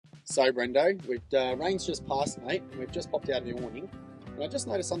So Brendo, rain's just passed, mate, and we've just popped out of the awning. And I just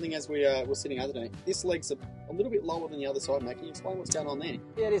noticed something as we were sitting underneath. This leg's a little bit lower than the other side, mate. Can you explain what's going on there?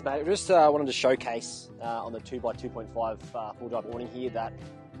 Yeah, it is, mate. I just wanted to showcase on the 2x2.5 full drive awning here that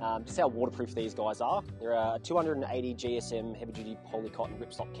just how waterproof these guys are. They're a 280 GSM heavy-duty poly-cotton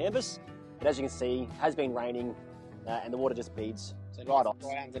Ripstop canvas. But as you can see, has been raining and the water just beads right off.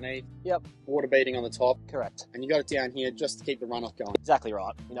 Right underneath. Yep. Water beading on the top. Correct. And you got it down here just to keep the runoff going. Exactly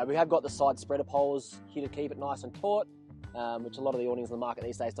right. You know, we have got the side spreader poles here to keep it nice and taut, which a lot of the awnings on the market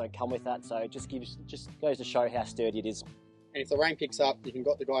these days don't come with that. So it just goes to show how sturdy it is. And if the rain picks up, you can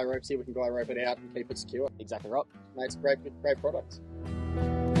got the guy ropes here, we can guy rope it out and keep it secure. Exactly right. Mate, it's a great product.